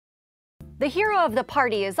The hero of the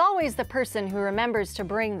party is always the person who remembers to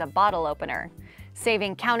bring the bottle opener,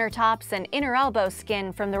 saving countertops and inner elbow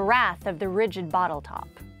skin from the wrath of the rigid bottle top.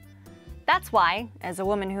 That's why, as a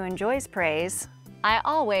woman who enjoys praise, I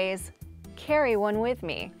always carry one with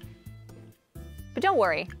me. But don't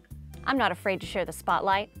worry, I'm not afraid to share the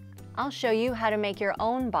spotlight. I'll show you how to make your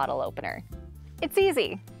own bottle opener. It's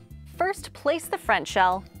easy. First, place the front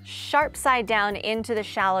shell sharp side down into the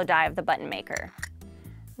shallow die of the button maker.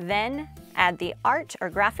 Then, add the art or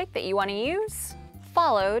graphic that you want to use,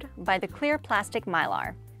 followed by the clear plastic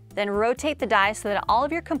mylar. Then rotate the die so that all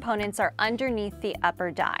of your components are underneath the upper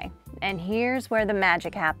die. And here's where the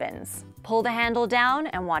magic happens. Pull the handle down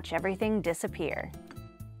and watch everything disappear.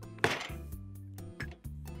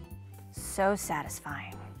 So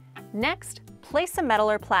satisfying. Next, place a metal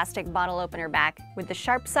or plastic bottle opener back with the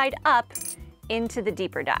sharp side up into the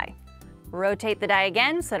deeper die. Rotate the die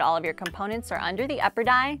again so that all of your components are under the upper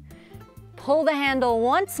die. Pull the handle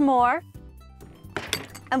once more,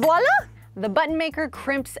 and voila! The button maker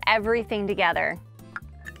crimps everything together.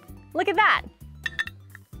 Look at that!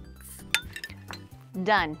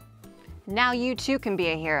 Done. Now you too can be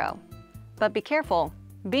a hero. But be careful,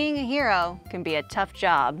 being a hero can be a tough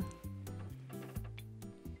job.